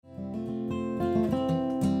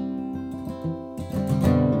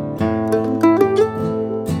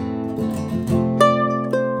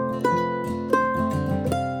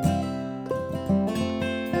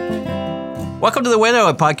Welcome to The Window,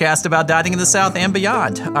 a podcast about dining in the South and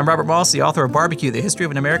beyond. I'm Robert Moss, the author of Barbecue, The History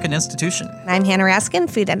of an American Institution. I'm Hannah Raskin,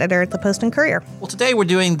 food editor at the Post and Courier. Well, today we're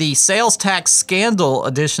doing the sales tax scandal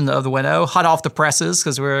edition of The Window, hot off the presses,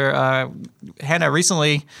 because Hannah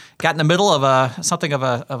recently got in the middle of something of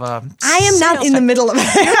a I am not in the middle of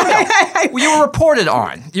it. You were reported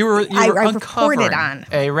on. You were uncovering on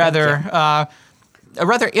a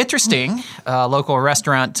rather interesting local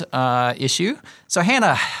restaurant issue. So,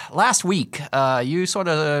 Hannah, last week you sort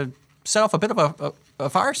of set off a bit of a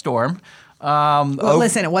firestorm.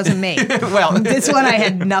 Listen, it wasn't me. Well, this one I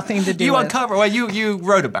had nothing to do you with. Uncovered. Well, you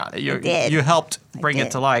wrote about it. You helped bring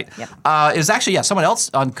it to light. Yep. It was actually someone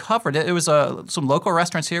else uncovered it. It was some local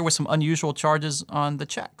restaurants here with some unusual charges on the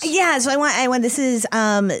checks. Yeah, so I want. This is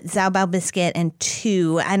Xiao Bao Biscuit and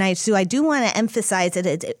two, and I do want to emphasize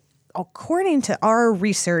that according to our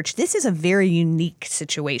research, this is a very unique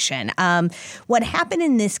situation. What happened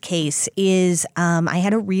in this case is I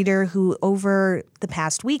had a reader who over the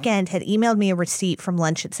past weekend had emailed me a receipt from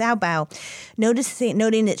lunch at Xiao Bao,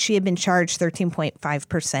 noting that she had been charged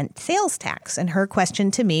 13.5% sales tax. And her question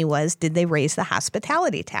to me was, did they raise the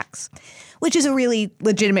hospitality tax? Which is a really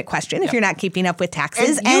legitimate question if you're not keeping up with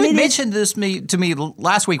taxes. And you mentioned this to me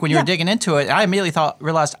last week when you were digging into it. I immediately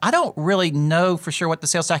realized I don't really know for sure what the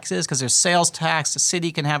sales tax is because there's sales tax, the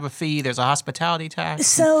city can have a fee, there's a hospitality tax.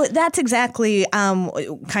 So that's exactly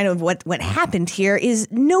kind of what happened here is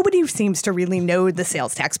nobody seems to really know the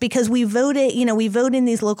sales tax because we voted, we vote in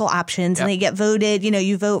these local options and they get voted,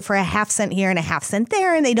 you vote for a half cent here and a half cent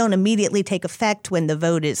there and they don't immediately take effect when the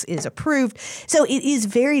vote is approved. So it is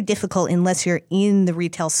very difficult unless you're in the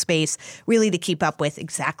retail space, really to keep up with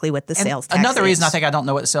exactly what the sales tax is. Another reason I think I don't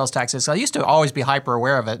know what the sales tax is, I used to always be hyper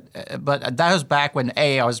aware of it, but that was back when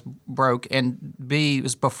A, I was broke, and B, it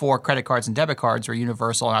was before credit cards and debit cards were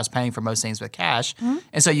universal, and I was paying for most things with cash. Mm-hmm.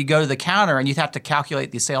 And so you go to the counter, and you'd have to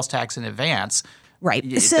calculate the sales tax in advance. Right.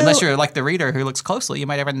 Unless you're like the reader who looks closely, you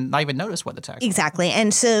might not even notice what the tax is. Exactly.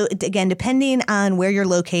 And so, again, depending on where you're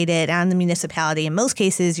located, on the municipality, in most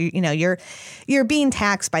cases, you're being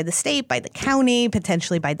taxed by the state, by the county,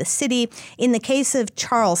 potentially by the city. In the case of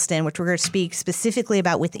Charleston, which we're going to speak specifically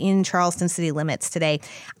about within Charleston city limits today,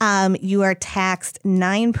 you are taxed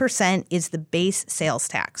 9% is the base sales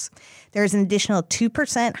tax. There's an additional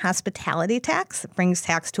 2% hospitality tax that brings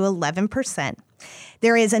tax to 11%.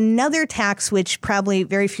 There is another tax which probably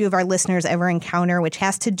very few of our listeners ever encounter, which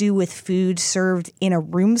has to do with food served in a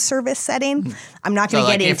room service setting. I'm not going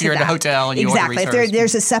to get into that. If you're in a hotel and you order Exactly.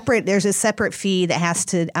 There's a separate fee that has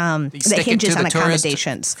to that hinges on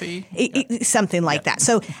accommodations, something like that.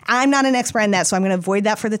 So I'm not an expert on that, so I'm going to avoid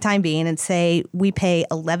that for the time being and say we pay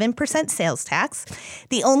 11% sales tax.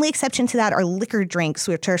 The only exception to that are liquor drinks,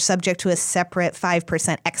 which are subject to a separate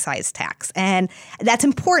 5% excise tax, and that's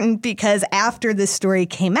important because after this story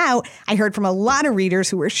came out, I heard from a lot of readers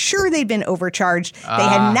who were sure they'd been overcharged. They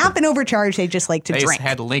had not been overcharged. They just like to drink. They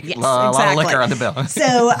had a lot of liquor on the bill.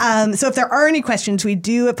 So if there are any questions, we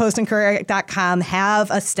do at postandcourier.com have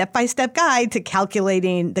a step-by-step guide to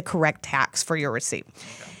calculating the correct tax for your receipt.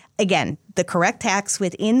 Okay. Again, the correct tax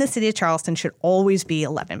within the city of Charleston should always be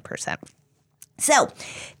 11%. So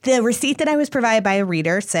the receipt that I was provided by a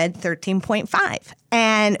reader said 13.5.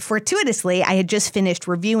 And fortuitously, I had just finished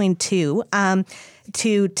reviewing two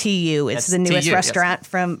TU. It's the newest TU, restaurant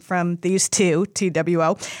from these two,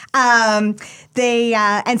 TWO. And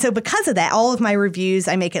so because of that, all of my reviews,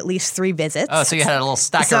 I make at least 3 visits. Oh, so you had a little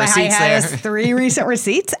stack of receipts there. So I had 3 recent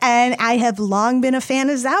receipts, and I have long been a fan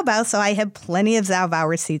of Xiao Bao, so I have plenty of Xiao Bao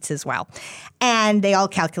receipts as well. And they all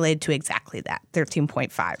calculated to exactly that,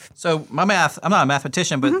 13.5. So my math, I'm not a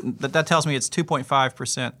mathematician, but that tells me it's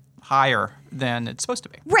 2.5% higher than it's supposed to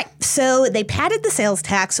be. Right. So they padded the sales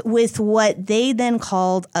tax with what they then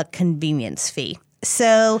called a convenience fee.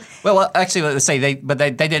 So well, actually, let's say they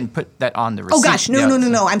didn't put that on the receipt. Oh gosh,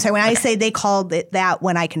 no. I'm sorry. When I say they called it that,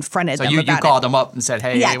 when I confronted them about it. So you called them up and said,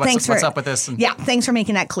 "Hey, what's up with this?" Thanks for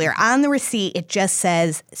making that clear. On the receipt, it just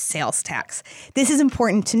says sales tax. This is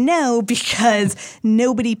important to know because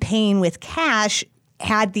nobody paying with cash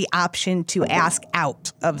had the option to ask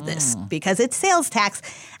out of this because it's sales tax.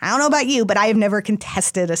 I don't know about you, but I have never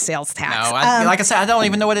contested a sales tax. No, like I said, I don't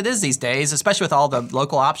even know what it is these days, especially with all the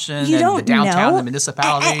local option and the downtown, the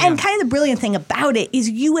municipality. And kind of the brilliant thing about it is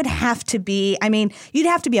you would have to be, you'd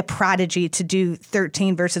have to be a prodigy to do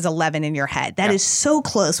 13 versus 11 in your head. That is so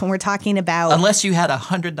close when we're talking about. Unless you had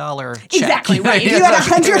 $100 check. Exactly, right. If you had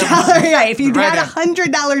 $100, if you had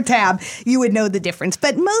 $100 tab, you would know the difference.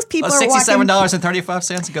 But most people are walking. $67.35 25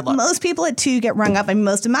 cents. Good luck. Most people at 2 get rung up, and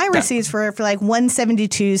most of my receipts for like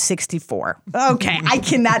 172.64. Okay, I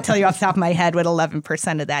cannot tell you off the top of my head what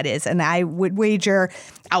 11% of that is, and I'll wager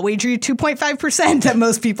you 2.5% that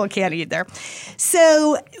most people can't either.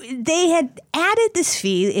 So they had added this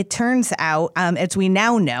fee. It turns out, as we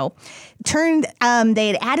now know, they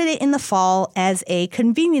had added it in the fall as a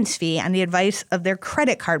convenience fee on the advice of their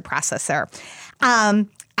credit card processor.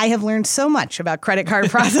 I have learned so much about credit card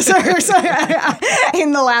processors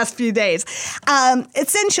in the last few days.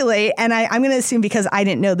 Essentially, and I'm going to assume because I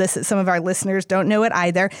didn't know this, that some of our listeners don't know it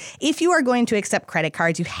either. If you are going to accept credit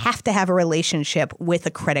cards, you have to have a relationship with a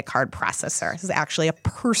credit card processor. This is actually a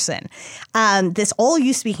person. This all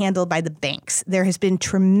used to be handled by the banks. There has been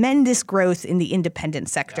tremendous growth in the independent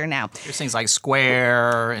sector now. There's things like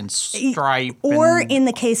Square and Stripe. Or in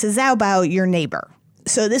the case of Xiao Bao, your neighbor.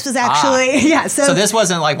 So this was actually, So this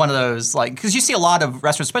wasn't like one of those, like, because you see a lot of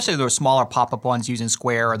restaurants, especially those smaller pop-up ones using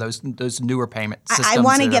Square or those newer payment systems. I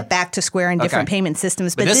want to get back to Square and different payment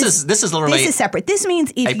systems, but this is literally this is separate. This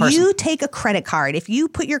means if you take a credit card, if you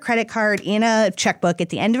put your credit card in a checkbook at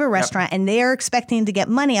the end of a restaurant and they are expecting to get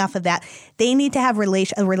money off of that, they need to have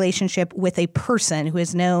a relationship with a person who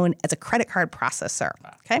is known as a credit card processor.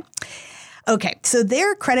 Okay. So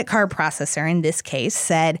their credit card processor in this case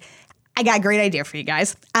said, I got a great idea for you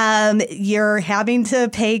guys. You're having to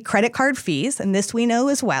pay credit card fees, and this we know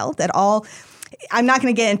as well, that I'm not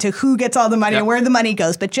going to get into who gets all the money and where the money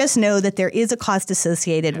goes, but just know that there is a cost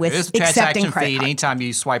associated with accepting credit cards. Anytime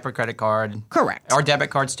you swipe a credit card. Correct. Or debit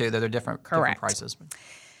cards too, they're different prices.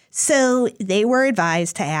 So they were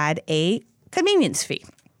advised to add a convenience fee.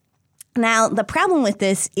 Now, the problem with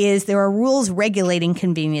this is there are rules regulating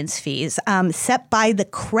convenience fees set by the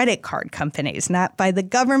credit card companies, not by the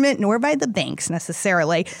government nor by the banks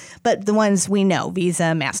necessarily, but the ones we know,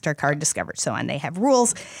 Visa, MasterCard, Discover, so on. They have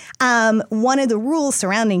rules. One of the rules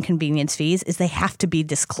surrounding convenience fees is they have to be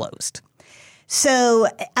disclosed. So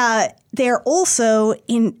they're also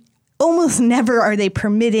almost never are they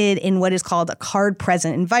permitted in what is called a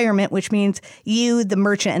card-present environment, which means you, the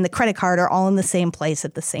merchant, and the credit card are all in the same place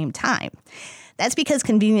at the same time. That's because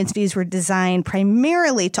convenience fees were designed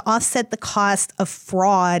primarily to offset the cost of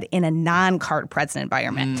fraud in a non-card present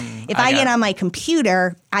environment. If I get on my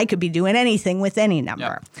computer, I could be doing anything with any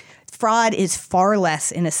number. Fraud is far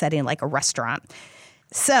less in a setting like a restaurant.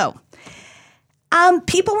 So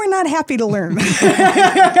people were not happy to learn of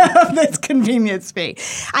this convenience fee.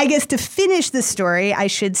 I guess to finish the story, I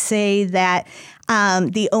should say that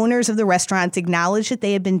the owners of the restaurants acknowledged that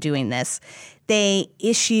they had been doing this. They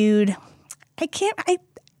issued, I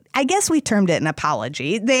guess we termed it an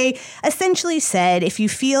apology. They essentially said, if you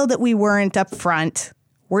feel that we weren't upfront,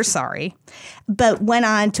 we're sorry, but went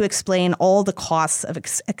on to explain all the costs of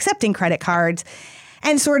accepting credit cards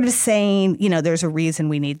and sort of saying, there's a reason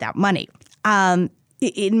we need that money.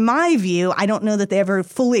 In my view, I don't know that they ever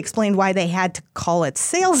fully explained why they had to call it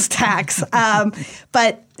sales tax,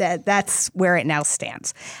 but that's where it now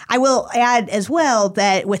stands. I will add as well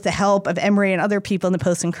that with the help of Emory and other people in the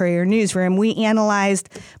Post and Courier newsroom, we analyzed,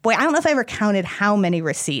 I don't know if I ever counted how many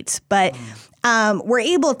receipts, but we're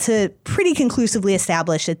able to pretty conclusively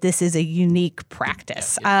establish that this is a unique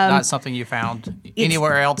practice. Not something you found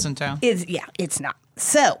anywhere else in town? It's not.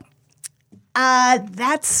 So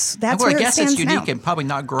that's where it stands now. I guess it's unique and probably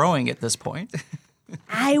not growing at this point.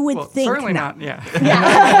 I would think certainly not. Yeah.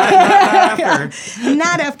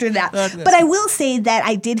 Not after that. But I will say that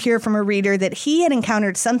I did hear from a reader that he had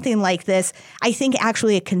encountered something like this. I think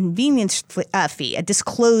actually a convenience fee, a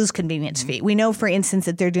disclosed convenience fee. We know, for instance,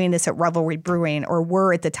 that they're doing this at Revelry Brewing, or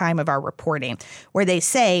were at the time of our reporting, where they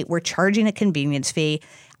say we're charging a convenience fee,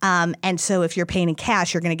 and so if you're paying in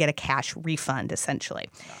cash, you're going to get a cash refund, essentially.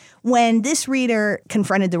 When this reader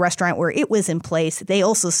confronted the restaurant where it was in place, they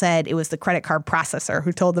also said it was the credit card processor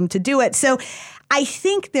who told them to do it. So I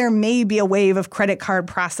think there may be a wave of credit card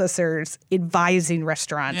processors advising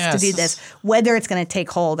restaurants to do this. Whether it's going to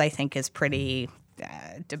take hold, I think, is pretty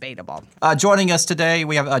debatable. Joining us today,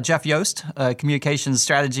 we have Geoff Yost, a communications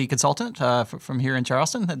strategy consultant from here in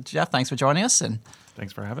Charleston. Geoff, thanks for joining us. And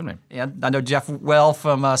thanks for having me. Yeah, I know Geoff well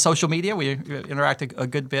from social media. We interact a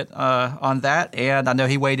good bit on that. And I know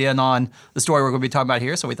he weighed in on the story we're going to be talking about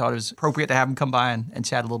here, so we thought it was appropriate to have him come by and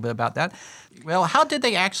chat a little bit about that. Well, how did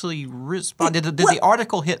they actually respond? Did the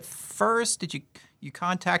article hit first? Did you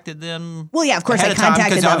contacted them? Well, yeah, of course I contacted them.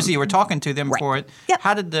 Because obviously you were talking to them for it. Yep.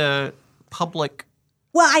 How did the public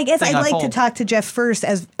Well, I guess I'd like to unfold. talk to Geoff first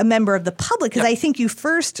as a member of the public, because I think you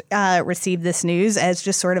first received this news as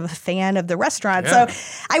just sort of a fan of the restaurant. Yeah.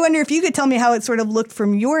 So I wonder if you could tell me how it sort of looked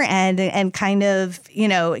from your end and kind of,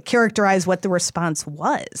 characterize what the response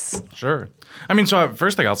was. Sure. I mean, so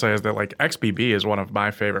first thing I'll say is that like XBB is one of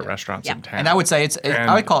my favorite restaurants in town. And I would say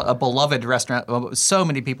I would call it a beloved restaurant. So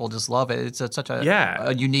many people just love it. It's such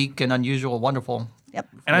a unique and unusual, wonderful. Yep.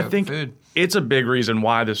 And I think food. it's a big reason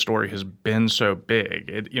why this story has been so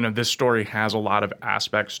big. This story has a lot of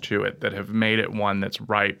aspects to it that have made it one that's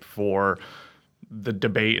ripe for the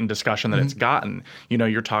debate and discussion that it's gotten.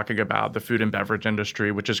 You're talking about the food and beverage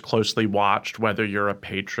industry, which is closely watched, whether you're a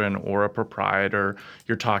patron or a proprietor.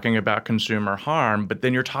 You're talking about consumer harm, but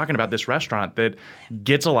then you're talking about this restaurant that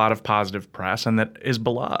gets a lot of positive press and that is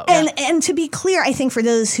beloved. And to be clear, I think for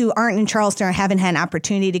those who aren't in Charleston or haven't had an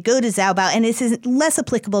opportunity to go to Xiao Bao, and this is less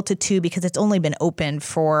applicable to two because it's only been open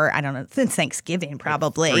for, I don't know, since Thanksgiving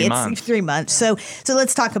probably. 3 It's months. 3 months. So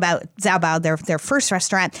let's talk about Xiao Bao, their first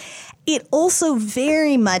restaurant. It also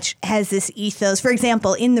very much has this ethos. For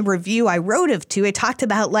example, in the review I wrote of two, I talked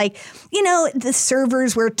about the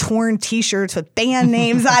servers wear torn T-shirts with band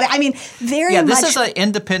names on it. I mean, very much. Yeah, this is an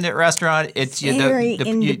independent restaurant. It's Very the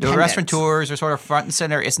independent. restaurateurs are sort of front and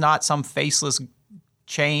center. It's not some faceless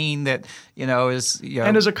chain that is.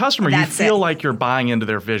 And as a customer, you That's feel it. like you're buying into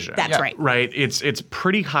their vision. That's right. Right? It's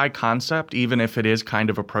pretty high concept, even if it is kind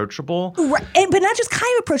of approachable. Right. But not just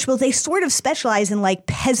kind of approachable. They sort of specialize in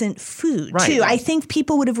peasant food Right. too. I think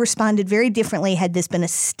people would have responded very differently had this been a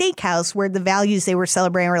steakhouse where the values they were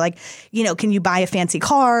celebrating were can you buy a fancy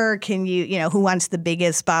car? Can you, who wants the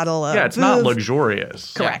biggest bottle of Yeah, it's not booze?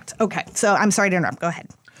 luxurious. Correct. Okay. So I'm sorry to interrupt. Go ahead.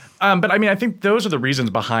 But I mean, I think those are the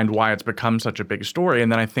reasons behind why it's become such a big story.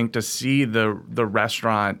 And then I think to see the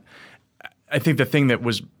restaurant, I think the thing that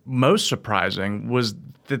was most surprising was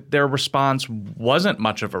that their response wasn't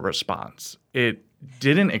much of a response. It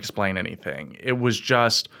didn't explain anything. It was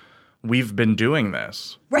just, we've been doing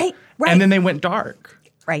this. Right. And then they went dark.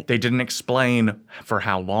 Right. They didn't explain for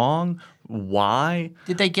how long, why.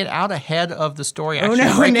 Did they get out ahead of the story Oh, actually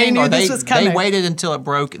no, breaking, they knew or this was coming. They waited until it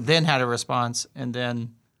broke, then had a response, and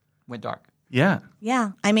then went dark? Yeah.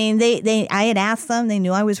 Yeah. I mean, I had asked them, they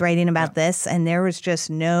knew I was writing about this, and there was just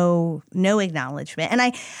no acknowledgement. And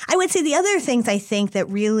I would say the other things I think that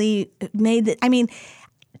really made it,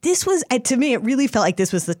 this was, to me, it really felt like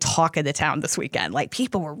this was the talk of the town this weekend.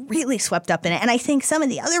 People were really swept up in it. And I think some of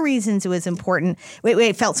the other reasons it was important,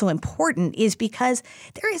 it felt so important, is because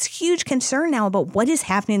there is huge concern now about what is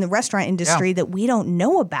happening in the restaurant industry that we don't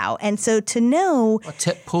know about. And so to know. Well,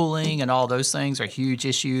 tip pooling and all those things are huge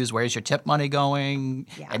issues. Where's your tip money going?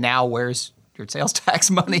 Yeah. And now where's your sales tax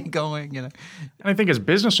money going? And I think as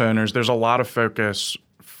business owners, there's a lot of focus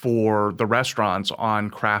for the restaurants on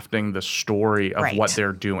crafting the story of Right. what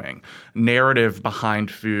they're doing. Narrative behind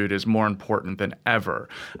food is more important than ever.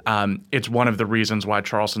 It's one of the reasons why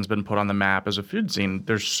Charleston's been put on the map as a food scene.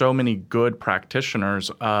 There's so many good practitioners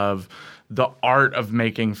of the art of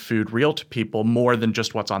making food real to people more than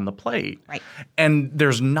just what's on the plate. Right. And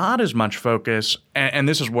there's not as much focus, and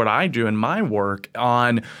this is what I do in my work,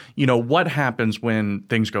 on what happens when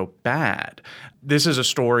things go bad. This is a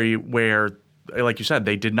story where, like you said,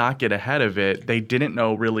 they did not get ahead of it. They didn't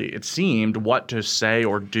know really, it seemed, what to say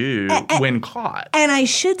or do when caught. And I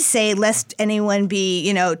should say, lest anyone be,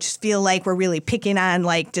 just feel like we're really picking on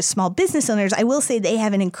just small business owners, I will say they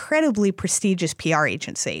have an incredibly prestigious PR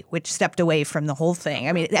agency, which stepped away from the whole thing.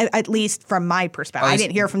 I mean, at least from my perspective. I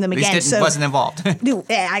didn't hear from them again. Wasn't involved. No,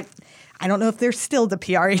 I don't know if they're still the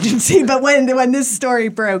PR agency, but when this story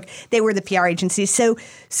broke, they were the PR agency. So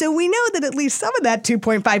we know that at least some of that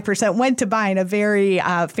 2.5% went to buying a very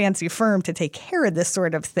fancy firm to take care of this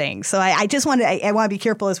sort of thing. So I just want to be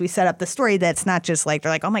careful as we set up the story that's not just they're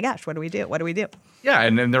like, oh my gosh, what do we do? What do we do? Yeah,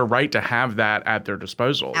 and they're right to have that at their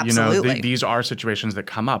disposal. Absolutely. These are situations that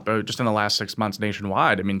come up just in the last 6 months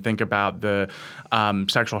nationwide. I mean, think about the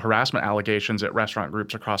sexual harassment allegations at restaurant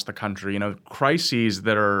groups across the country. Crises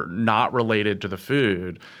that are not related to the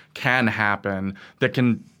food can happen that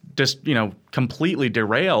can just, completely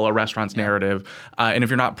derail a restaurant's narrative. And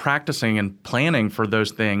if you're not practicing and planning for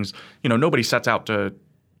those things, nobody sets out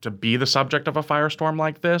to be the subject of a firestorm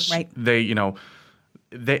like this. Right. They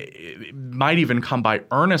might even come by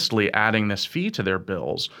earnestly adding this fee to their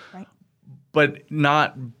bills, Right. but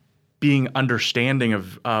not being understanding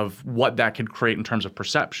of what that could create in terms of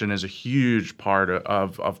perception is a huge part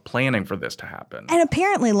of planning for this to happen. And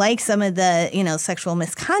apparently, like some of the, sexual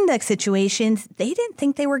misconduct situations, they didn't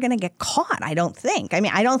think they were going to get caught, I don't think. I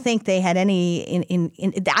mean, I don't think they had any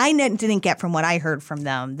I didn't get from what I heard from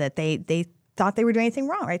them that they thought they were doing anything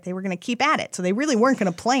wrong, right? They were going to keep at it. So they really weren't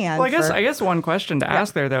going to plan. Well, I guess one question to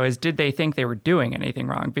ask there, though, is did they think they were doing anything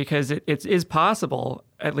wrong? Because it is possible,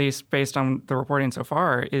 at least based on the reporting so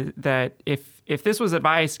far, is that if this was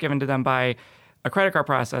advice given to them by a credit card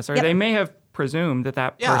processor, they may have presumed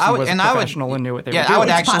that person was a professional and knew what they were doing. I would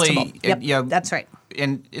actually, that's right.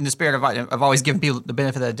 In the spirit of always giving people the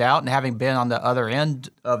benefit of the doubt and having been on the other end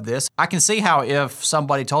of this, I can see how if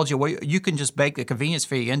somebody told you, well, you can just bake a convenience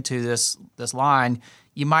fee into this line,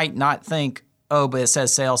 you might not think, oh, but it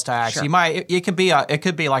says sales tax. Sure. You might it could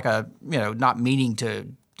be like a not meaning to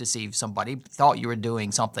deceive somebody, thought you were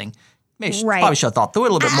doing something. Maybe probably should have thought through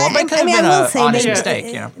it a little bit more, but it could have been an honest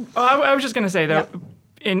mistake. I was just going to say though,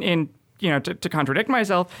 in to contradict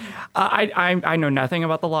myself, I know nothing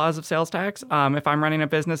about the laws of sales tax. If I'm running a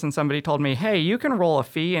business and somebody told me, hey, you can roll a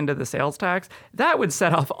fee into the sales tax, that would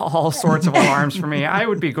set off all sorts of alarms for me. I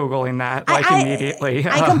would be Googling that immediately.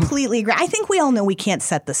 I completely agree. I think we all know we can't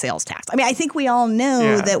set the sales tax. I mean, I think we all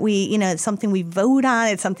know that it's something we vote on.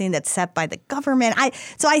 It's something that's set by the government.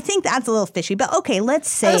 So I think that's a little fishy. But okay, let's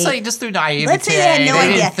say just through naivety, let's say they had no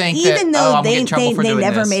idea. Even though they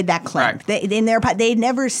never made that claim. Right. They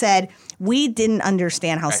never said, we didn't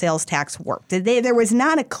understand how sales tax worked. There was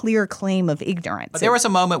not a clear claim of ignorance. But there was a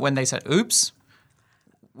moment when they said, oops,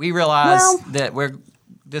 we realized that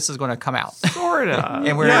this is going to come out. Sort of.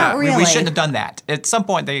 And we shouldn't have done that. At some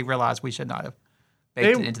point, they realized we should not have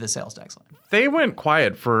baked it into the sales tax line. They went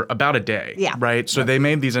quiet for about a day, right? So they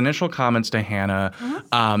made these initial comments to Hannah.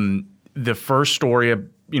 The first story,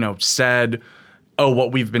 said, oh,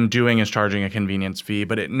 what we've been doing is charging a convenience fee,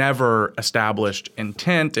 but it never established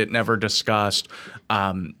intent. It never discussed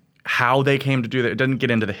how they came to do that. It didn't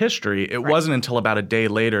get into the history. It wasn't until about a day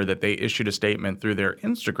later that they issued a statement through their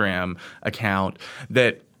Instagram account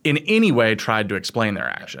that in any way tried to explain their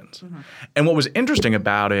actions. And what was interesting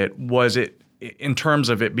about it was in terms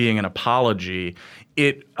of it being an apology,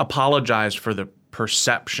 it apologized for the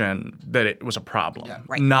perception that it was a problem,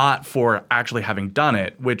 not for actually having done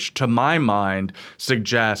it, which to my mind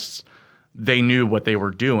suggests they knew what they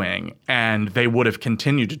were doing and they would have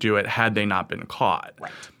continued to do it had they not been caught.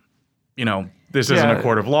 Right. This isn't a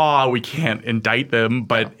court of law. We can't indict them,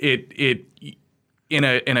 but it in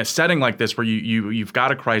a setting like this where you've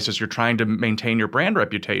got a crisis, you're trying to maintain your brand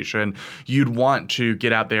reputation, you'd want to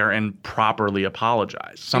get out there and properly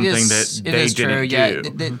apologize. Something that they didn't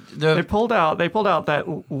do. They pulled out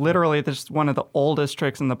that literally this is one of the oldest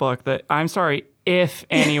tricks in the book that I'm sorry if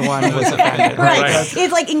anyone was offended. Right.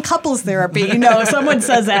 It's like in couples therapy, someone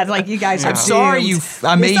says that, like you guys are I'm sorry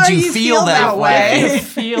I made you feel that way. I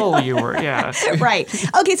feel you were, Right.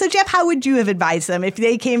 Okay, so Geoff, how would you have advised them if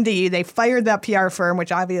they came to you, they fired that PR firm,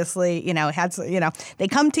 which obviously, they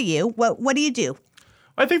come to you, what do you do?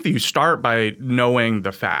 I think that you start by knowing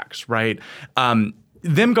the facts, right?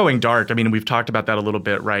 Them going dark, I mean, we've talked about that a little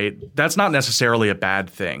bit, right? That's not necessarily a bad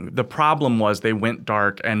thing. The problem was they went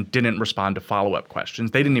dark and didn't respond to follow-up questions.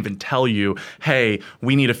 They didn't even tell you, hey,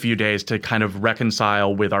 we need a few days to kind of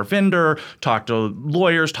reconcile with our vendor, talk to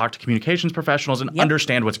lawyers, talk to communications professionals, and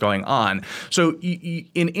understand what's going on. So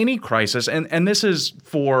in any crisis, and this is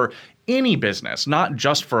for any business, not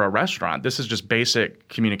just for a restaurant, this is just basic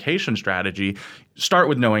communication strategy, start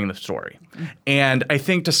with knowing the story. And I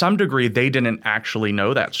think to some degree, they didn't actually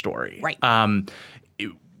know that story. Right.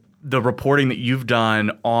 The reporting that you've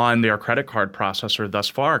done on their credit card processor thus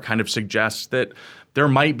far kind of suggests that there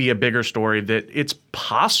might be a bigger story, that it's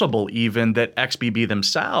possible even that XBB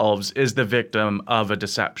themselves is the victim of a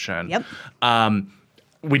deception. Yep.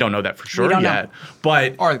 We don't know that for sure yet,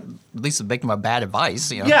 but or at least the victim of bad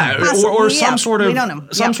advice. Yeah, or some sort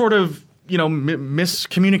of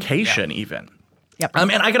miscommunication even. Yep.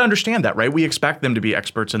 And I can understand that, right? We expect them to be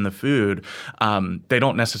experts in the food. They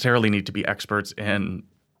don't necessarily need to be experts in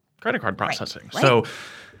credit card processing. Right. So,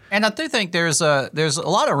 and I do think there's a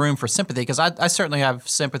lot of room for sympathy because I certainly have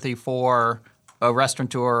sympathy for a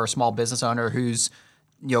restaurateur or a small business owner who's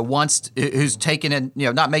taken in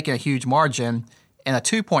not making a huge margin, and a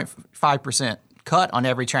 2.5% cut on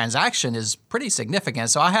every transaction is pretty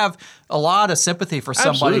significant. So I have a lot of sympathy for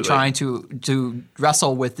somebody trying to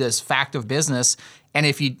wrestle with this fact of business. And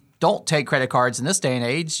if you don't take credit cards in this day and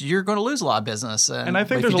age, you're going to lose a lot of business. And I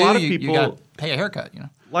think there's a lot of people you got to pay a haircut.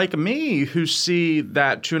 Like me, who see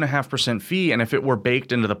that 2.5% fee, and if it were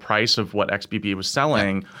baked into the price of what XBB was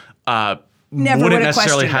selling, Never wouldn't would have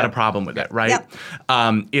necessarily questioned had it. a problem with it, right? Yep.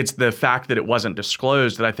 It's the fact that it wasn't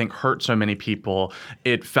disclosed that I think hurt so many people.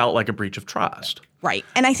 It felt like a breach of trust. Right.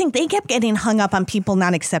 And I think they kept getting hung up on people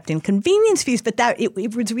not accepting convenience fees, but that it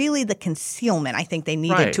was really the concealment I think they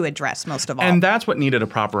needed to address most of all. And that's what needed a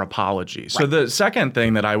proper apology. So the second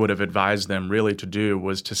thing that I would have advised them really to do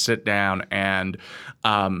was to sit down and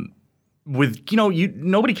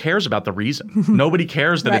nobody cares about the reason. Nobody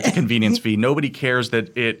cares that it's a convenience fee. Nobody cares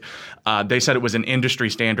that they said it was an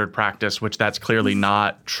industry standard practice, which that's clearly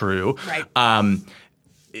not true. Right.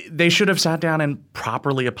 They should have sat down and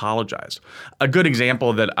properly apologized. A good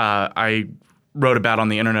example that I wrote about on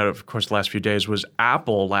the internet, of course, the last few days was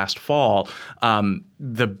Apple last fall.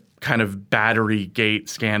 The kind of battery gate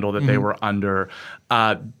scandal that they were under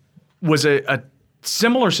was a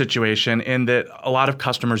similar situation in that a lot of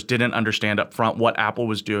customers didn't understand up front what Apple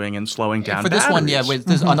was doing and slowing down for this batteries. one,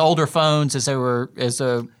 with on older phones they were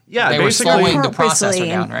basically slowing the processor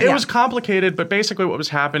down, right? It was complicated, but basically what was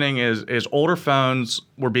happening is older phones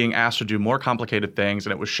were being asked to do more complicated things,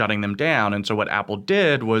 and it was shutting them down. And so what Apple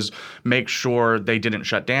did was make sure they didn't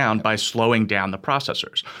shut down by slowing down the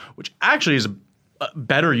processors, which actually is a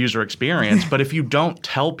better user experience. But if you don't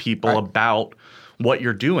tell people about what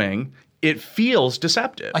you're doing, it feels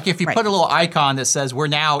deceptive. Like if you put a little icon that says we're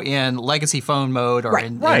now in legacy phone mode or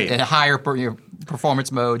in higher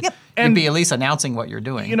performance mode, you'd be at least announcing what you're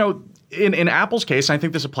doing. You know, in Apple's case, and I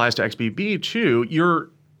think this applies to XBB too,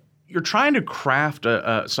 you're trying to craft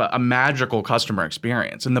a magical customer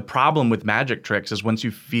experience. And the problem with magic tricks is once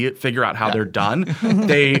you figure out how they're done,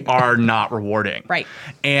 they are not rewarding. Right.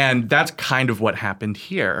 And that's kind of what happened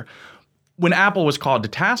here. When Apple was called to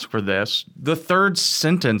task for this, the third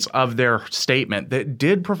sentence of their statement that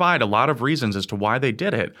did provide a lot of reasons as to why they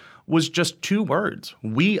did it was just 2 words.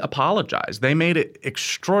 We apologize. They made it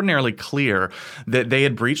extraordinarily clear that they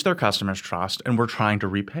had breached their customers' trust and were trying to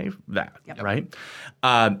repay that, right?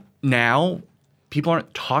 Now, people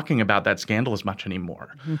aren't talking about that scandal as much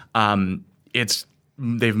anymore.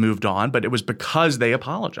 They've moved on, but it was because they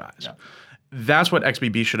apologized. Yeah. That's what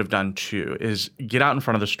XBB should have done too, is get out in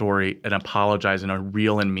front of the story and apologize in a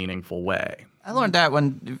real and meaningful way. I learned that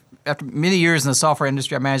after many years in the software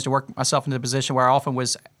industry, I managed to work myself into a position where I often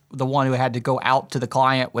was the one who had to go out to the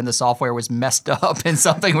client when the software was messed up and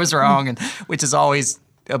something was wrong, and which is always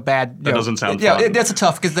a bad. That doesn't sound fun. Yeah, that's a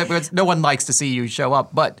tough because no one likes to see you show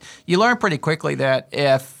up. But you learn pretty quickly that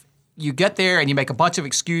if you get there and you make a bunch of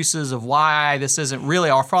excuses of why this isn't really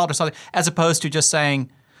our fault or something, as opposed to just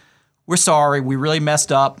saying, we're sorry, we really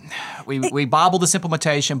messed up. We bobbled this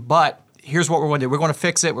implementation, but here's what we're going to do. We're going to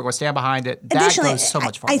fix it. We're going to stand behind it. That goes so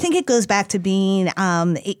much farther. I think it goes back to being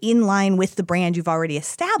in line with the brand you've already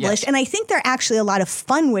established. Yes. And I think there are actually a lot of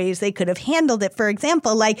fun ways they could have handled it. For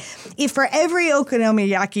example, like if for every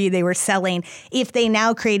okonomiyaki they were selling, if they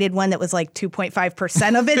now created one that was like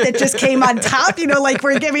 2.5% of it that just came on top, like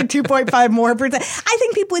we're giving 2.5 more percent. I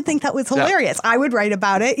think people would think that was hilarious. Yeah. I would write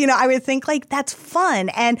about it. I would think like that's fun.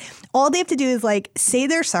 And all they have to do is like say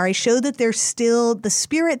they're sorry, show that they're still the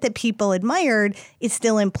spirit that people admired is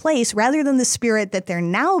still in place rather than the spirit that they're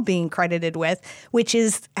now being credited with, which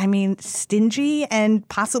is, stingy and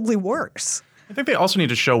possibly worse. I think they also need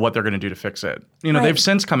to show what they're going to do to fix it. They've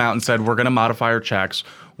since come out and said, we're going to modify our checks.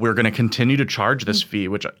 We're going to continue to charge this fee,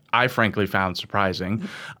 which I frankly found surprising.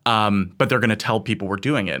 But they're going to tell people we're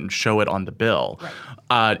doing it and show it on the bill.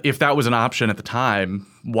 Right. If that was an option at the time,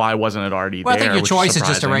 why wasn't it already there? I think your choice is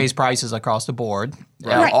just to raise prices across the board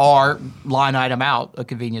or line item out a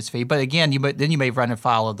convenience fee. But again, you may run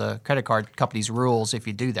afoul of the credit card company's rules if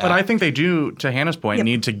you do that. But I think they do, to Hannah's point,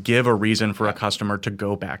 need to give a reason for a customer to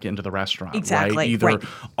go back into the restaurant. Exactly. Right? Either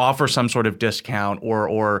offer some sort of discount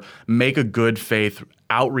or make a good faith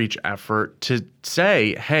outreach effort to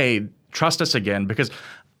say, hey, trust us again, because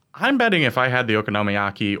I'm betting if I had the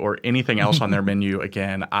okonomiyaki or anything else on their menu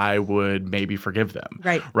again, I would maybe forgive them.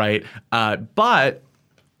 Right. But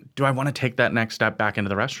do I want to take that next step back into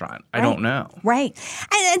the restaurant? I don't know. Right.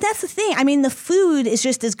 And that's the thing. The food is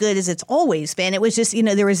just as good as it's always been. It was just,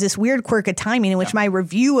 there was this weird quirk of timing in which my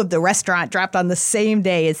review of the restaurant dropped on the same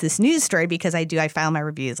day as this news story because I file my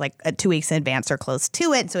reviews like 2 weeks in advance or close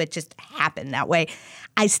to it. So it just happened that way.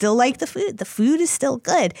 I still like the food. The food is still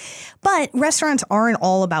good. But restaurants aren't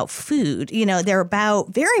all about food. They're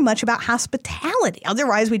very much about hospitality.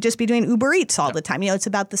 Otherwise, we'd just be doing Uber Eats all the time. It's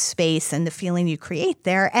about the space and the feeling you create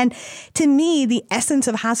there. And to me, the essence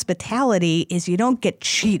of hospitality is you don't get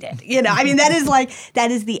cheated. That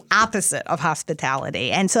is the opposite of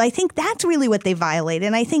hospitality. And so I think that's really what they violated.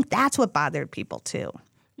 And I think that's what bothered people too.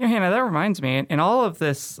 Yeah, Hannah, that reminds me, in all of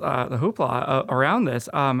this, the hoopla around this,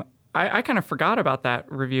 I kind of forgot about that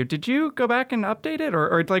review. Did you go back and update it?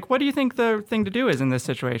 Or like, what do you think the thing to do is in this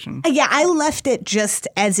situation? Yeah, I left it just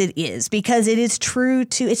as it is because it is true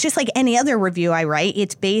to, it's just like any other review I write.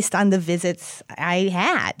 It's based on the visits I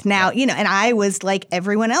had. Now, and I was like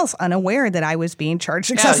everyone else unaware that I was being charged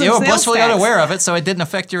excessive you were sales blissfully tax. unaware of it, so it didn't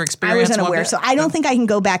affect your experience. I was unaware, so I don't think I can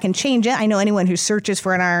go back and change it. I know anyone who searches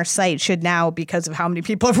for it on our site should now, because of how many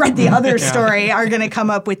people have read the other story, are going to come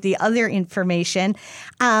up with the other information.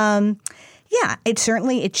 Yeah,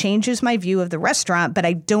 it changes my view of the restaurant, but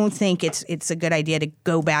I don't think it's a good idea to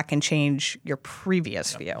go back and change your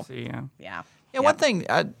previous view. Yeah. One thing,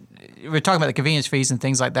 we're talking about the convenience fees and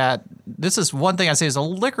things like that. This is one thing I say is a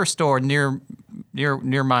liquor store near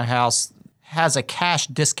my house has a cash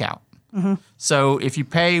discount. Mm-hmm. So if you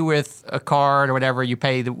pay with a card or whatever, you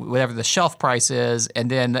pay whatever the shelf price is,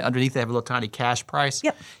 and then underneath they have a little tiny cash price.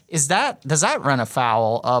 Yep. Does that run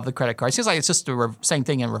afoul of the credit card? It seems like it's just the same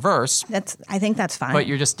thing in reverse. I think that's fine. But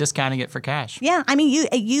you're just discounting it for cash. Yeah, I mean,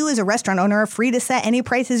 you as a restaurant owner are free to set any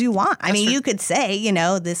prices you want. I mean, you could say,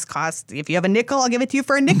 this costs, if you have a nickel, I'll give it to you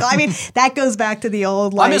for a nickel. I mean, that goes back to the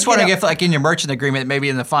old. I'm just wondering if, like in your merchant agreement, maybe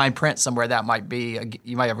in the fine print somewhere, that might be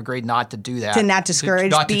you might have agreed not to do that, to not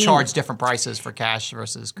discourage, not to charge different prices for cash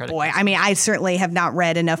versus credit. Boy, I mean, I certainly have not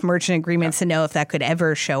read enough merchant agreements to know if that could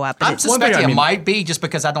ever show up. I'm suspecting it might be, just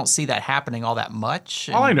because I don't see that happening all that much.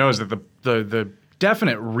 All I know is that the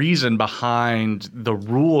definite reason behind the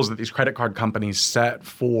rules that these credit card companies set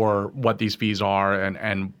for what these fees are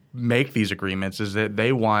and make these agreements is that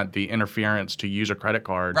they want the interference to use a credit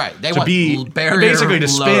card to be basically to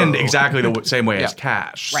spend exactly the same way as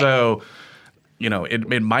cash. Right. So,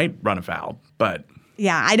 it might run afoul, but.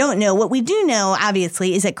 Yeah, I don't know. What we do know,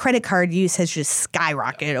 obviously, is that credit card use has just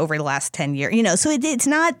skyrocketed over the last 10 years. So it's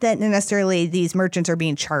not that necessarily these merchants are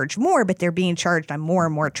being charged more, but they're being charged on more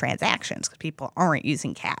and more transactions because people aren't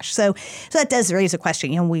using cash. So that does raise a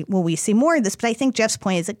question. Will we see more of this? But I think Jeff's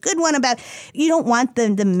point is a good one about you don't want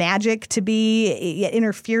the magic to be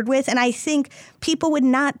interfered with. And I think people would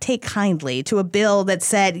not take kindly to a bill that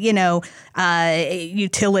said, utilities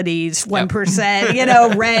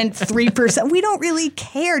 1%, rent 3%. We don't really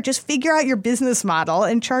care. Just figure out your business model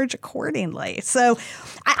and charge accordingly. So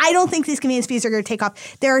I don't think these convenience fees are going to take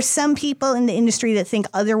off. There are some people in the industry that think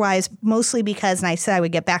otherwise, mostly because, and I said I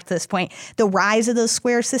would get back to this point, the rise of those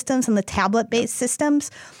Square systems and the tablet-based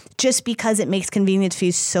systems, just because it makes convenience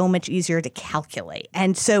fees so much easier to calculate.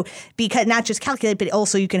 And so because not just calculate, but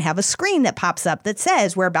also you can have a screen that pops up that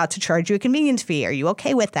says, we're about to charge you a convenience fee. Are you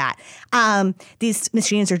okay with that? These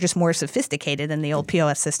machines are just more sophisticated than the old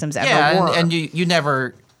POS systems ever were. And you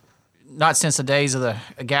never, not since the days of the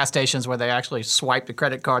gas stations where they actually swipe the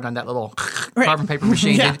credit card on that little carbon paper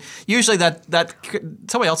machine. Usually that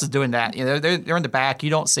somebody else is doing that. They're in the back. You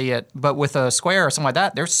don't see it. But with a Square or something like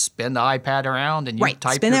that, they're spin the iPad around and you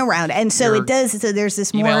type spin it around. And so it does. So there's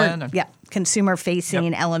this more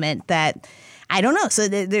consumer-facing element that. I don't know. So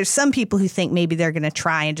there's some people who think maybe they're going to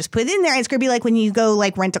try and just put it in there. It's going to be like when you go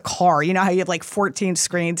rent a car. You know how you have 14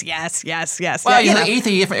 screens? Yes. Well,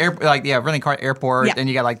 anything renting car at airport, and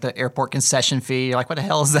you got the airport concession fee. You're like, what the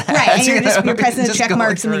hell is that? Right, and you're pressing the check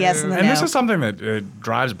marks and the yes and the no. And this is something that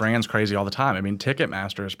drives brands crazy all the time. I mean,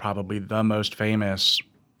 Ticketmaster is probably the most famous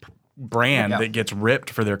brand that gets ripped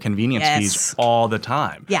for their convenience fees all the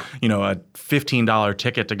time. Yeah. A $15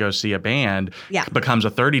 ticket to go see a band becomes a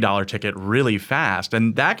 $30 ticket really fast.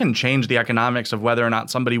 And that can change the economics of whether or not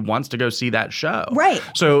somebody wants to go see that show. Right.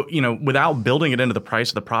 So, without building it into the price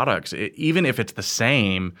of the products, even if it's the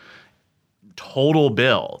same total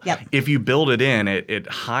bill, if you build it in, it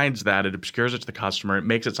hides that, it obscures it to the customer, it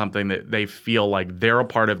makes it something that they feel like they're a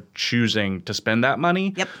part of choosing to spend that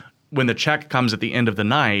money. Yep. When the check comes at the end of the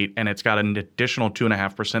night and it's got an additional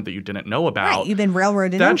 2.5% that you didn't know about, right, you've been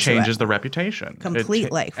railroaded that into changes it. The reputation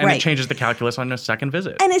completely, and it changes the calculus on a second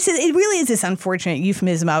visit. And it really is this unfortunate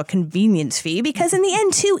euphemism about convenience fee because in the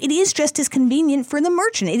end, too, it is just as convenient for the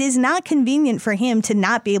merchant. It is not convenient for him to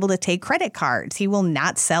not be able to take credit cards. He will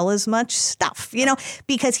not sell as much stuff,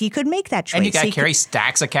 because he could make that choice. And you got to carry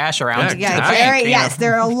stacks of cash around. Yes,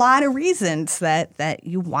 there are a lot of reasons that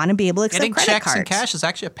you want to be able to accept getting credit checks cards. And cash is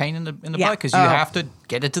actually a pain in the butt because you have to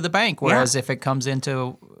get it to the bank. Whereas if it comes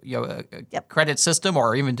into a credit system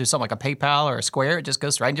or even to something like a PayPal or a Square, it just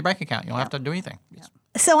goes right into your bank account. You don't have to do anything.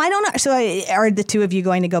 So I don't know. So are the two of you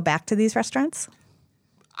going to go back to these restaurants?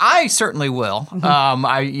 I certainly will. Mm-hmm.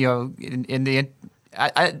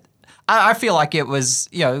 I feel like it was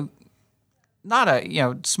not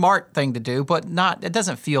a smart thing to do, but it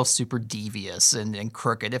doesn't feel super devious and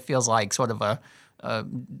crooked. It feels like sort of a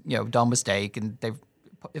dumb mistake, and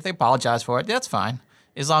if they apologize for it, that's fine.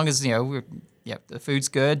 As long as the food's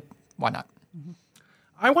good, Why not?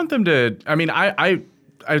 I want them to. I mean, I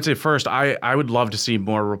would say first, I would love to see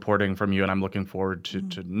more reporting from you, and I'm looking forward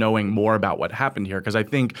to knowing more about what happened here, because I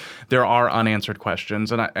think there are unanswered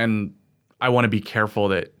questions, and I want to be careful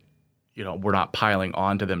that we're not piling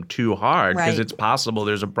onto them too hard, because it's possible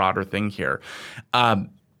there's a broader thing here.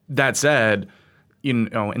 That said,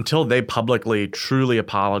 until they publicly truly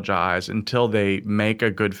apologize, until they make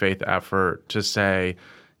a good faith effort to say,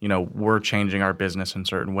 we're changing our business in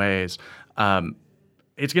certain ways,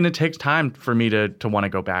 it's going to take time for me to want to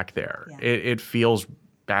go back there. Yeah. It feels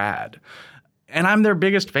bad. And I'm their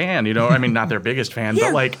biggest fan, I mean, not their biggest fan,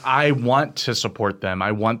 but like, I want to support them.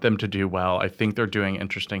 I want them to do well. I think they're doing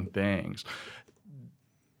interesting things.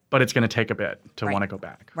 But it's going to take a bit to want to go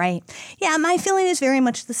back. Right. Yeah, my feeling is very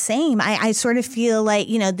much the same. I sort of feel like,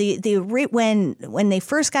 when they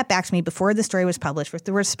first got back to me before the story was published with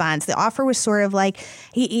the response, the offer was sort of like,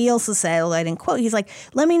 he also said, I didn't quote, he's like,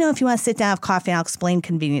 let me know if you want to sit down, have coffee, and I'll explain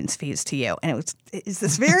convenience fees to you. And it's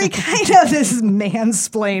this very kind of this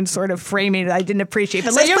mansplained sort of framing that I didn't appreciate.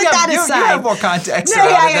 But let's put that aside. You have more context than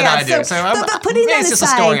I do. But putting that aside. It's just a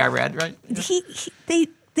story I read, right?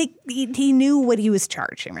 He knew what he was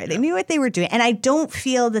charging, right? They knew what they were doing. And I don't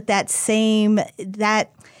feel the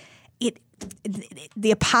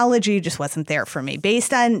apology just wasn't there for me.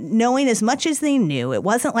 Based on knowing as much as they knew, it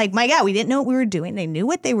wasn't like, my God, we didn't know what we were doing. They knew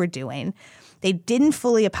what they were doing. They didn't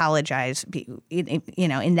fully apologize,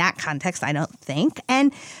 in that context, I don't think.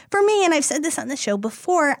 And for me, and I've said this on the show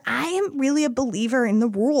before, I am really a believer in the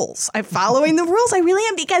rules. I'm following the rules. I really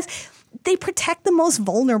am, because they protect the most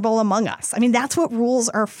vulnerable among us. I mean, that's what rules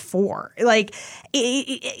are for. Like,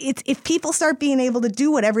 if people start being able to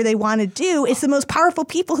do whatever they want to do, it's the most powerful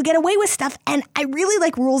people who get away with stuff. And I really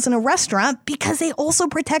like rules in a restaurant because they also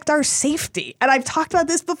protect our safety. And I've talked about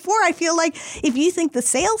this before. I feel like if you think the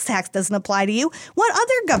sales tax doesn't apply to you, what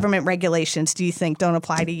other government regulations do you think don't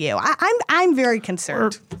apply to you? I'm very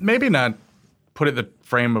concerned. Or maybe not put it in the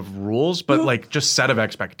frame of rules, but like just set of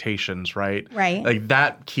expectations, right? Right. Like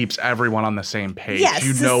that keeps everyone on the same page. Yes,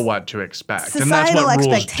 you know what to expect. Societal and that's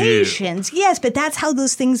what expectations. Rules do. Yes, but that's how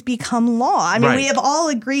those things become law. I mean, we have all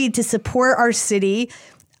agreed to support our city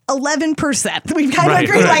 11%. We've kind of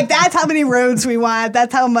agreed, like, that's how many roads we want.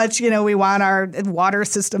 That's how much, we want our water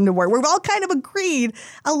system to work. We've all kind of agreed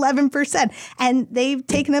 11%. And they've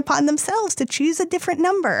taken it upon themselves to choose a different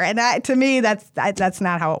number. And to me, that's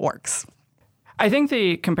not how it works. I think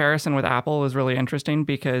the comparison with Apple is really interesting,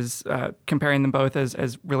 because comparing them both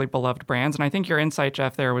as really beloved brands. And I think your insight,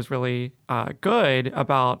 Geoff, there was really good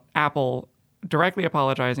about Apple directly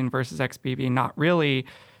apologizing versus XBB not really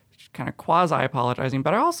kind of quasi-apologizing.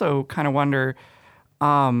 But I also kind of wonder,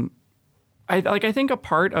 I think a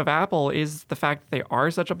part of Apple is the fact that they are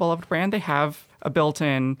such a beloved brand. They have a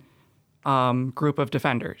built-in group of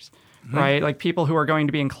defenders, right? Like people who are going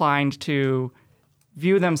to be inclined to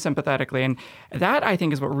view them sympathetically. And that, I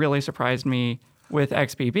think, is what really surprised me with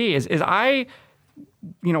XBB is I,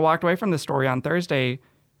 walked away from the story on Thursday.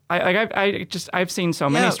 I've seen so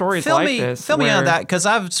many stories like this. Fill me on that, because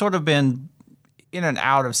I've sort of been in and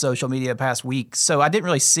out of social media the past week, so I didn't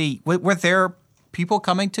really see. Were there people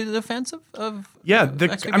coming to the defense of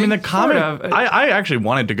XBB? I mean, the comment. I actually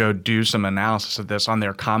wanted to go do some analysis of this on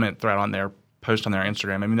their comment thread on their post on their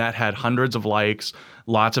Instagram. I mean, that had hundreds of likes,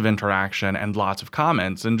 lots of interaction, and lots of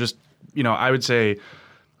comments. And just, I would say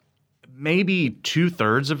maybe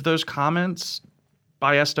 2/3 of those comments,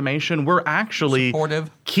 by estimation, were actually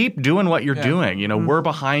supportive. Keep doing what you're doing. We're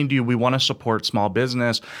behind you. We want to support small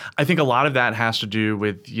business. I think a lot of that has to do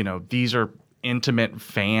with, these are intimate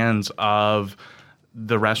fans of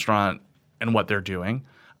the restaurant and what they're doing.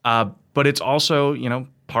 But it's also,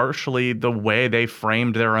 partially the way they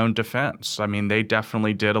framed their own defense. I mean, they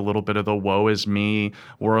definitely did a little bit of the woe is me,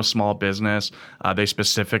 we're a small business. They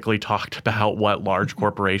specifically talked about what large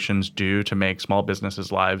corporations do to make small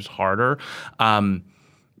businesses' lives harder.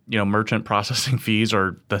 Merchant processing fees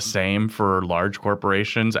are the same for large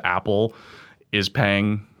corporations. Apple is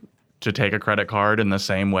paying to take a credit card in the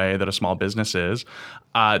same way that a small business is.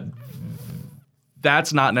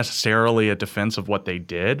 That's not necessarily a defense of what they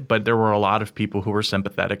did, but there were a lot of people who were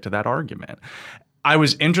sympathetic to that argument. I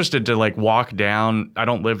was interested to walk down. I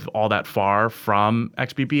don't live all that far from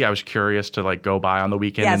XBB. I was curious to go by on the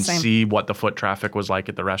weekend and see what the foot traffic was like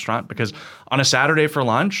at the restaurant, because on a Saturday for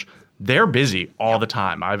lunch, they're busy all the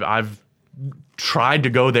time. I've tried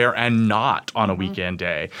to go there and not on a weekend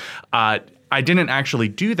day. I didn't actually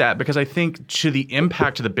do that because I think the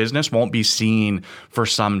impact to the business won't be seen for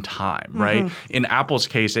some time, right? In Apple's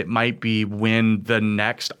case, it might be when the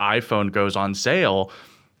next iPhone goes on sale.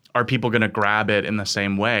 are people going to grab it in the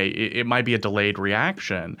same way? It might be a delayed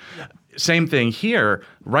reaction. Yeah. Same thing here.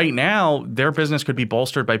 Right now, their business could be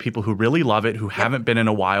bolstered by people who really love it, who haven't been in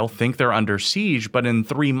a while, think they're under siege, but in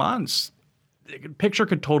 3 months, the picture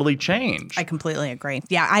could totally change. I completely agree.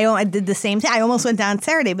 Yeah, I did the same thing. I almost went down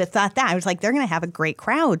Saturday, but thought that. I was like, they're going to have a great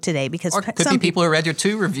crowd today because or could be people who read your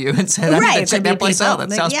 2 review and said, I need to check that place out. That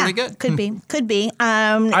sounds pretty good. Could be.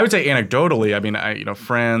 I would say anecdotally, I mean,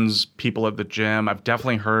 friends, people at the gym, I've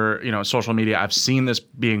definitely heard, social media, I've seen this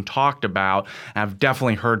being talked about. And I've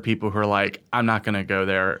definitely heard people who are like, I'm not going to go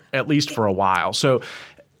there, at least for a while. So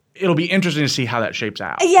it'll be interesting to see how that shapes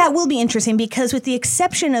out. Yeah, it will be interesting because with the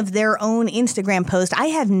exception of their own Instagram post, I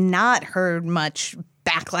have not heard much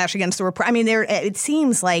backlash against the report. I mean, it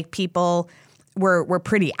seems like people were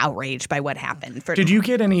pretty outraged by what happened. Did you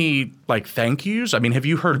get any thank yous? I mean, have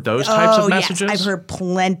you heard those types of messages? Yes, I've heard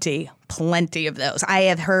plenty of those. I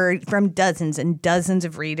have heard from dozens and dozens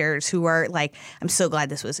of readers who are like, I'm so glad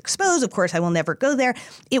this was exposed. Of course, I will never go there.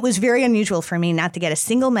 It was very unusual for me not to get a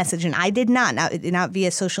single message, and I did not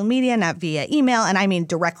via social media, not via email, and I mean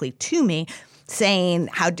directly to me saying,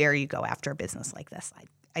 how dare you go after a business like this?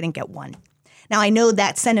 I didn't get one. Now, I know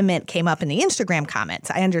that sentiment came up in the Instagram comments.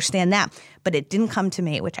 I understand that. But it didn't come to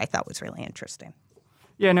me, which I thought was really interesting.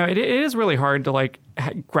 Yeah, no, it is really hard to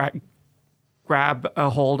grab a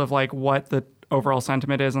hold of what the overall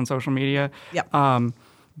sentiment is on social media. Yep.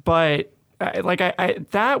 But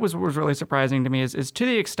that was really surprising to me is to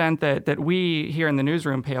the extent that we here in the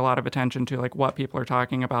newsroom pay a lot of attention to what people are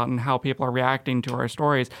talking about and how people are reacting to our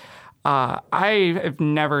stories. I have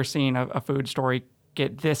never seen a food story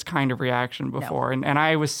get this kind of reaction before. No. And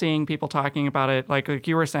I was seeing people talking about it, like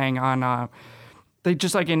you were saying, on they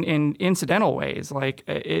just in incidental ways.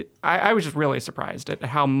 I was just really surprised at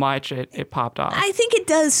how much it popped off. I think it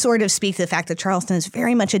does sort of speak to the fact that Charleston is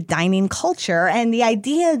very much a dining culture, and the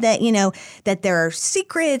idea that that there are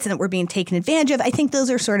secrets and that we're being taken advantage of. I think those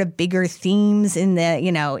are sort of bigger themes in the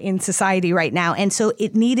in society right now, and so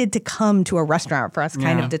it needed to come to a restaurant for us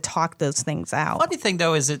kind of to talk those things out. Funny thing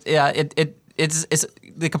though is it's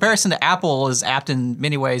the comparison to Apple is apt in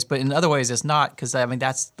many ways, but in other ways it's not, because I mean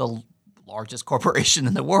that's the largest corporation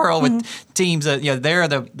in the world with teams that they're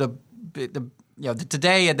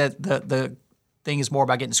today the thing is more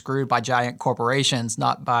about getting screwed by giant corporations,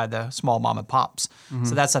 not by the small mom and pops. Mm-hmm.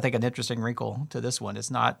 So that's, I think, an interesting wrinkle to this one.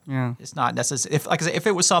 It's not necessary. If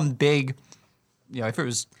it was some big, if it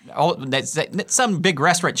was some big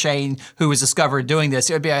restaurant chain who was discovered doing this,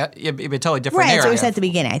 it'd be a totally different narrative. Right, so it was at the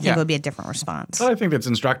beginning. I think it would be a different response. But I think that's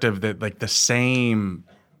instructive that the same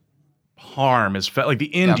harm is felt,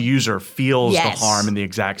 the end user feels the harm in the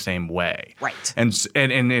exact same way, right? And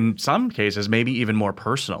in some cases, maybe even more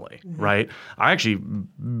personally, right? I actually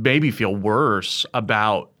maybe feel worse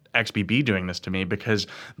about XBB doing this to me because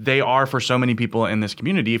they are, for so many people in this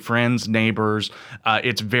community, friends, neighbors.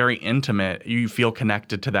 It's very intimate. You feel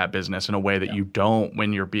connected to that business in a way that you don't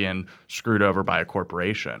when you're being screwed over by a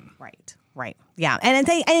corporation. Right. Yeah. And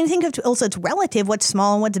I think also it's relative what's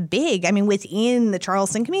small and what's big. I mean, within the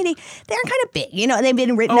Charleston community, they're kind of big. They've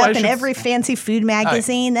been written up in every fancy food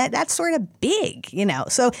magazine. That's sort of big,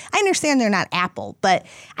 So I understand they're not Apple, but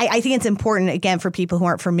I think it's important, again, for people who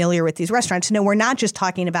aren't familiar with these restaurants to know we're not just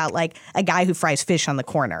talking about a guy who fries fish on the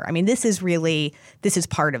corner. I mean, this is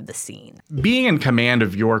part of the scene. Being in command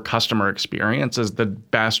of your customer experience is the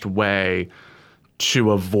best way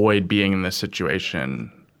to avoid being in this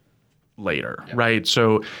situation later, right?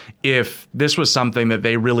 So if this was something that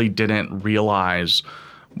they really didn't realize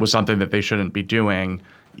was something that they shouldn't be doing,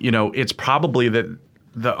 it's probably that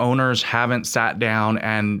the owners haven't sat down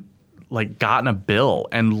and gotten a bill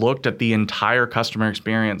and looked at the entire customer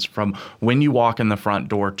experience from when you walk in the front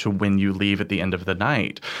door to when you leave at the end of the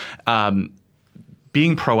night.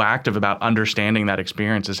 Being proactive about understanding that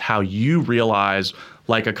experience is how you realize,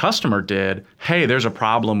 like a customer did, hey, there's a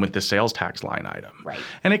problem with the sales tax line item. Right.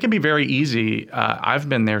 And it can be very easy. I've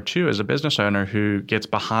been there too as a business owner who gets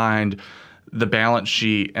behind the balance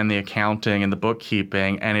sheet and the accounting and the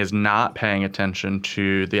bookkeeping and is not paying attention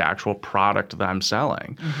to the actual product that I'm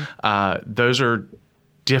selling. Mm-hmm. Those are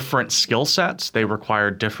different skill sets. They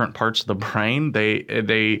require different parts of the brain.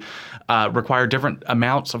 They require different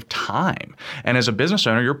amounts of time. And as a business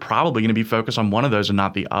owner, you're probably going to be focused on one of those and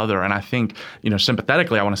not the other. And I think,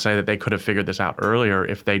 sympathetically, I want to say that they could have figured this out earlier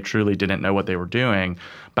if they truly didn't know what they were doing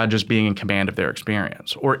by just being in command of their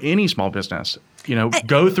experience. Or any small business,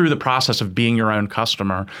 go through the process of being your own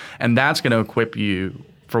customer, and that's going to equip you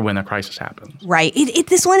for when a crisis happens. Right.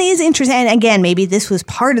 This one is interesting. And again, maybe this was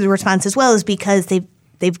part of the response as well, is because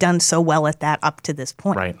they've done so well at that up to this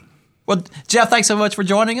point. Right. Well, Geoff, thanks so much for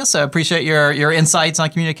joining us. I appreciate your insights on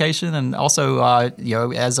communication, and also,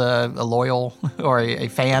 as a loyal or a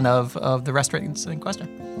fan of the restaurants in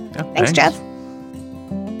question. Yeah, Thanks, Geoff.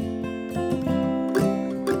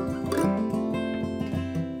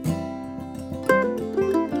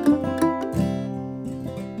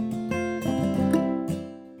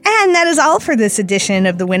 And that is all for this edition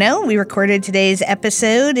of The Winnow. We recorded today's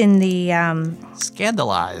episode in the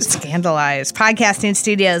Scandalized podcasting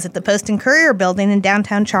studios at the Post and Courier building in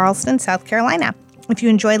downtown Charleston, South Carolina. If you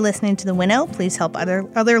enjoy listening to The Winnow, please help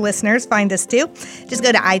other listeners find us too. Just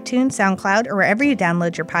go to iTunes, SoundCloud, or wherever you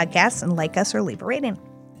download your podcasts and like us or leave a rating.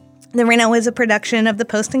 The Winnow is a production of the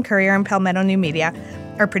Post and Courier and Palmetto New Media.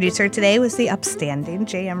 Our producer today was the upstanding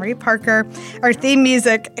J. Emery Parker. Our theme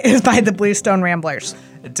music is by the Bluestone Ramblers.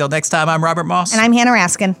 Until next time, I'm Robert Moss. And I'm Hannah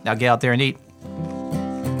Raskin. Now get out there and eat.